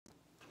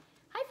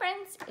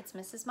friends, it's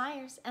Mrs.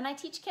 Myers, and I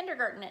teach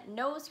kindergarten at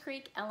Nose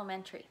Creek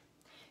Elementary.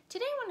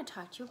 Today I want to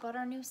talk to you about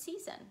our new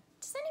season.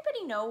 Does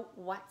anybody know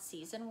what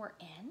season we're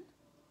in?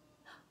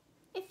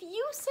 If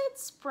you said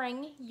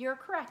spring, you're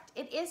correct.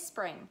 It is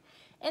spring.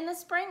 In the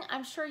spring,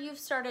 I'm sure you've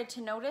started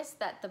to notice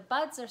that the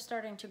buds are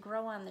starting to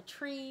grow on the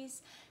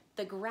trees,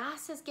 the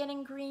grass is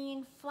getting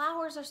green,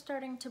 flowers are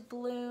starting to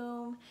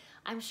bloom.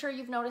 I'm sure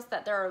you've noticed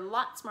that there are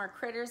lots more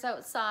critters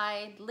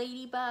outside,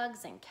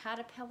 ladybugs and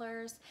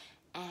caterpillars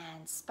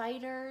and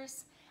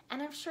spiders.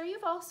 And I'm sure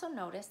you've also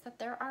noticed that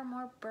there are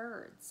more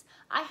birds.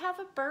 I have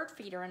a bird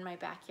feeder in my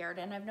backyard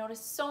and I've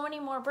noticed so many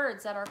more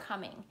birds that are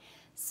coming.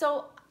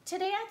 So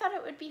today I thought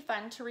it would be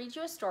fun to read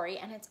you a story,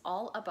 and it's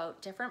all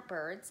about different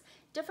birds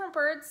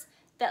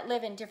that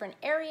live in different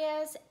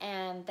areas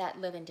and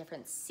that live in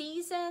different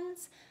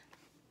seasons.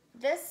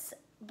 This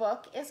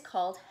book is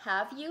called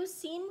Have You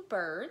Seen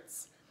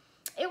Birds?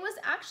 It was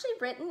actually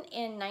written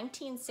in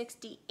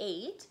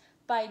 1968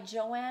 by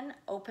Joanne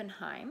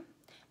Oppenheim,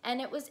 and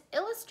it was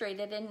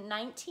illustrated in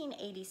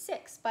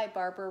 1986 by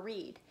Barbara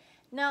Reed.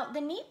 Now,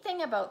 the neat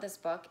thing about this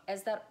book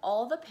is that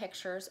all the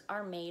pictures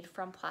are made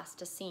from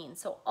plasticine.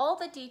 So all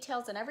the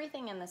details and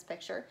everything in this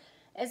picture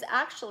is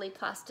actually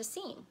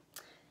plasticine.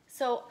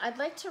 So I'd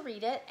like to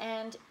read it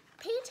and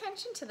pay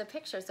attention to the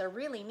pictures. They're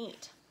really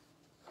neat.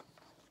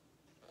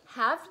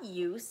 Have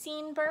you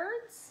seen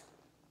birds?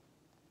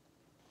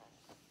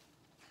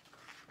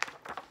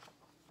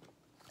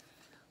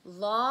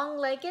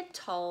 Long-legged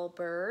tall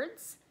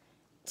birds,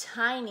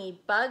 tiny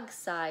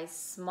bug-sized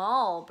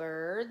small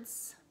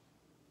birds,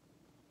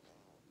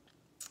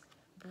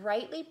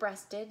 brightly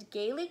breasted,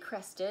 gaily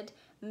crested,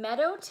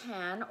 meadow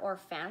tan or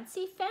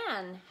fancy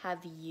fan.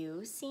 Have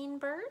you seen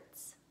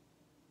birds?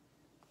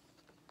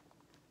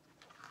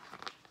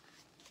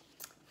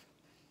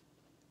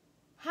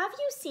 Have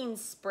you seen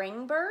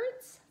spring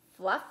birds?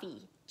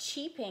 Fluffy,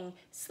 cheeping,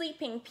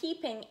 sleeping,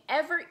 peeping,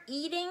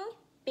 ever-eating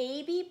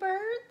baby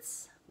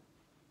birds?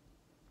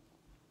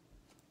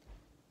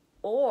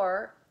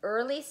 Or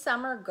early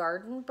summer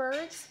garden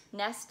birds,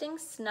 nesting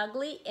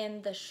snugly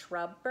in the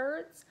shrub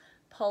birds,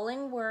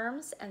 pulling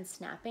worms and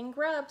snapping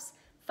grubs,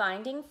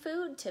 finding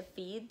food to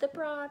feed the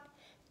brood,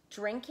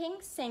 drinking,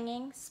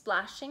 singing,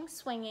 splashing,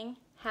 swinging.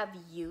 Have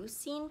you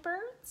seen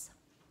birds?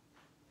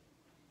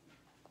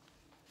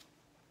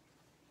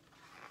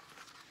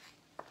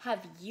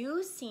 Have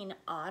you seen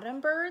autumn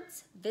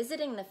birds,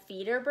 visiting the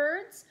feeder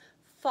birds,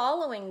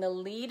 following the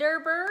leader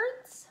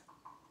birds?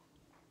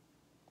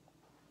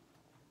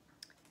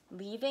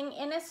 Leaving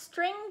in a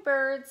string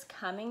birds,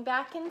 coming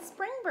back in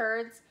spring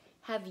birds.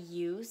 Have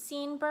you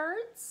seen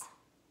birds?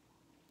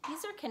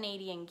 These are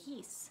Canadian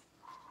geese.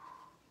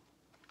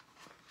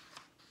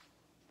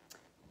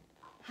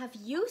 Have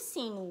you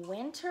seen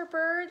winter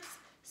birds,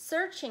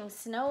 searching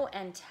snow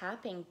and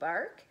tapping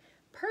bark,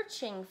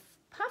 perching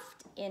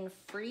puffed in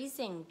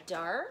freezing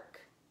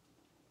dark?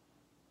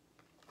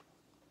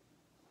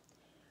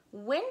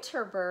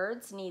 Winter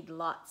birds need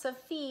lots of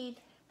feed,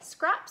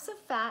 scraps of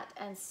fat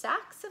and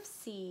sacks of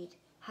seed.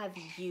 Have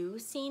you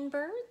seen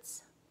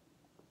birds?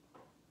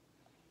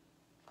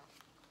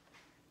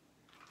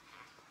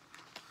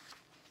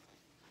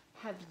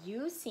 Have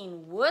you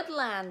seen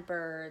woodland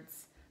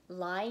birds?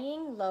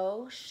 Lying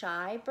low,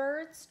 shy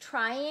birds,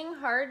 trying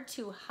hard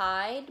to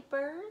hide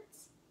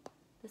birds?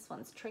 This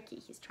one's tricky,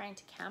 he's trying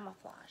to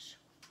camouflage.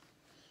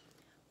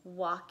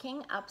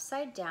 Walking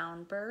upside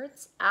down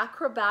birds,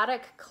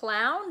 acrobatic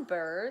clown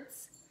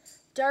birds,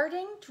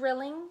 darting,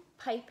 drilling,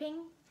 piping,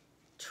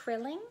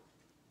 trilling.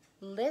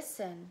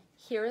 Listen,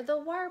 hear the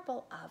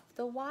warble of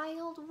the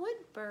wild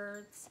wood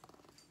birds.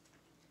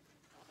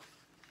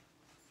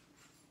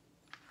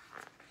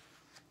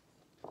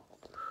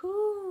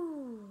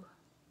 Whoo!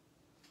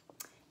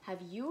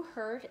 Have you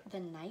heard the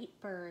night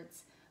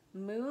birds?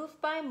 Move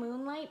by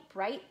moonlight,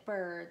 bright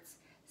birds,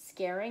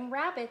 scaring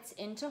rabbits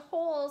into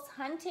holes,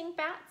 hunting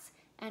bats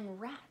and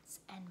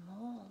rats and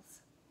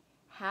moles.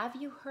 Have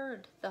you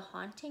heard the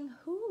haunting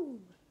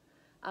whoo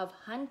of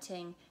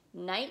hunting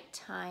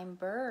nighttime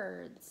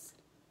birds?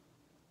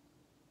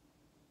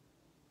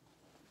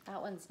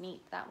 That one's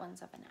neat. That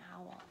one's of an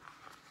owl.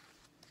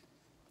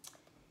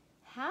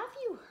 Have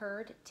you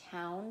heard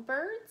town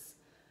birds?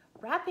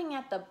 Rapping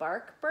at the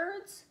bark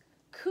birds?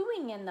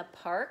 Cooing in the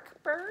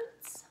park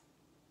birds?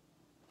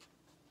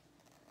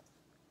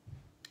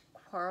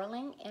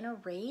 Quarreling in a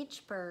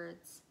rage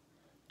birds?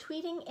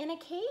 Tweeting in a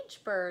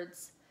cage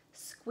birds?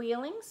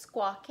 Squealing,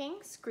 squawking,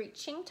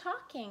 screeching,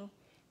 talking.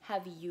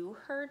 Have you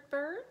heard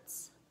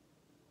birds?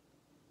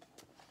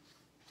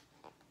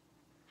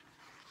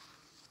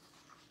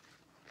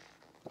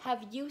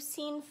 Have you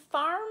seen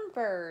farm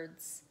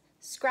birds?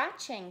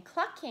 Scratching,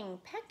 clucking,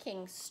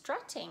 pecking,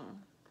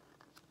 strutting.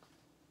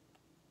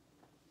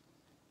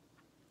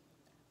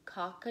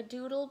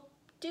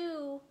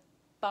 Cock-a-doodle-doo,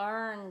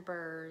 barn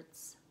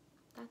birds.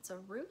 That's a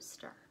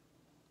rooster.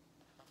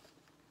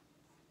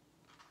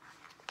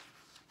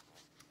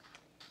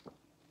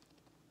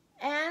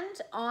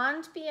 And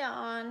on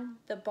beyond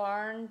the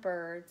barn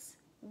birds,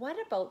 what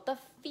about the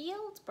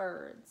field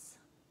birds?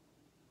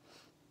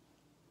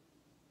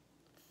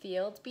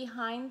 field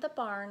behind the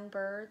barn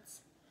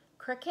birds,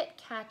 cricket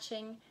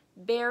catching,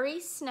 berry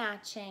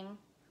snatching,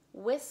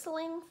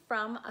 whistling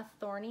from a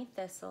thorny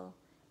thistle.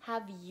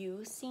 Have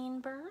you seen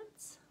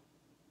birds?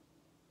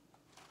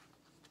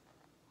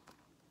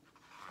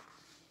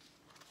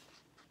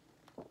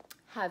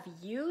 Have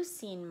you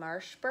seen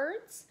marsh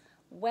birds,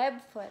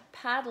 webfoot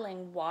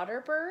paddling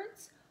water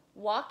birds,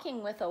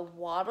 walking with a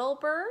wattle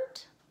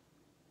bird,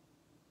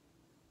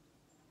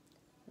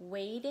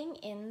 wading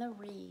in the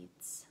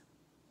reeds?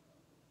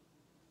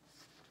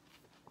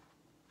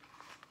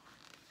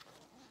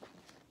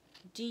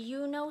 Do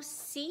you know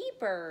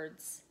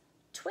seabirds,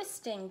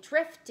 twisting,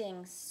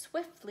 drifting,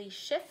 swiftly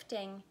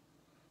shifting,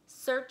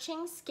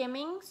 searching,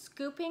 skimming,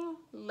 scooping,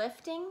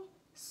 lifting,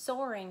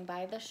 soaring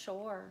by the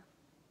shore?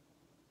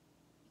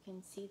 You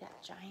can see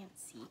that giant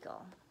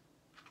seagull.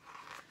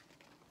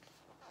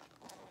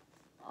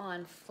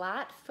 On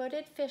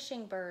flat-footed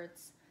fishing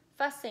birds,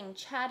 fussing,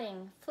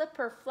 chatting,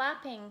 flipper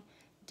flapping,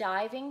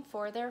 diving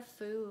for their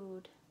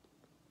food.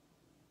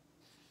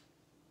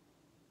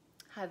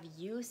 Have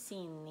you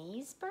seen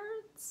these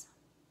birds?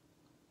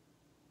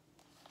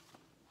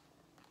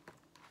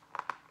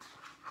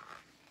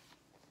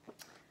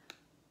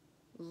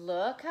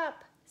 Look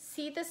up,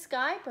 see the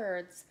sky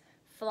birds,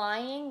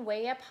 flying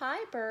way up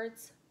high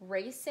birds,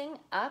 racing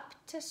up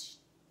to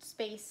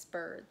space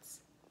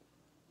birds.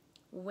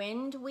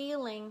 Wind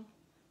wheeling,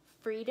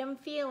 freedom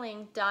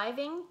feeling,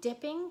 diving,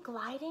 dipping,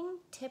 gliding,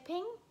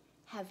 tipping.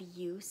 Have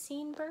you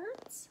seen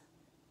birds?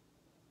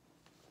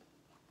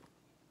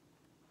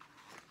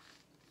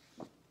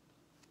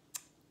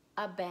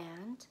 A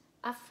band,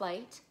 a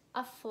flight,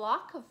 a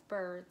flock of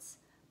birds.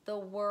 The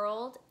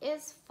world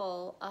is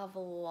full of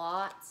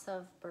lots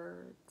of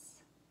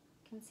birds.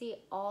 You can see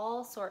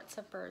all sorts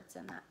of birds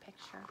in that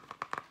picture.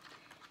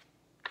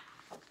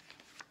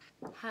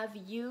 Have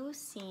you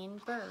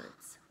seen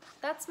birds?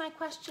 That's my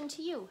question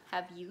to you.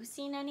 Have you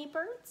seen any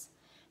birds?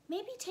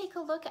 Maybe take a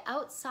look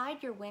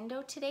outside your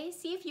window today.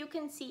 See if you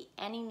can see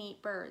any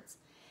neat birds.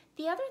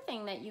 The other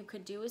thing that you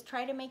could do is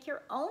try to make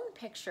your own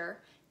picture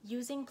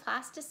using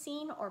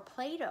plasticine or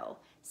Play-Doh.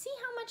 See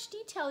how much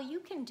detail you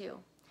can do.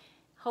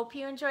 Hope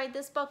you enjoyed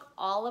this book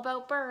all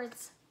about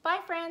birds. Bye,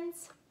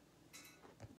 friends.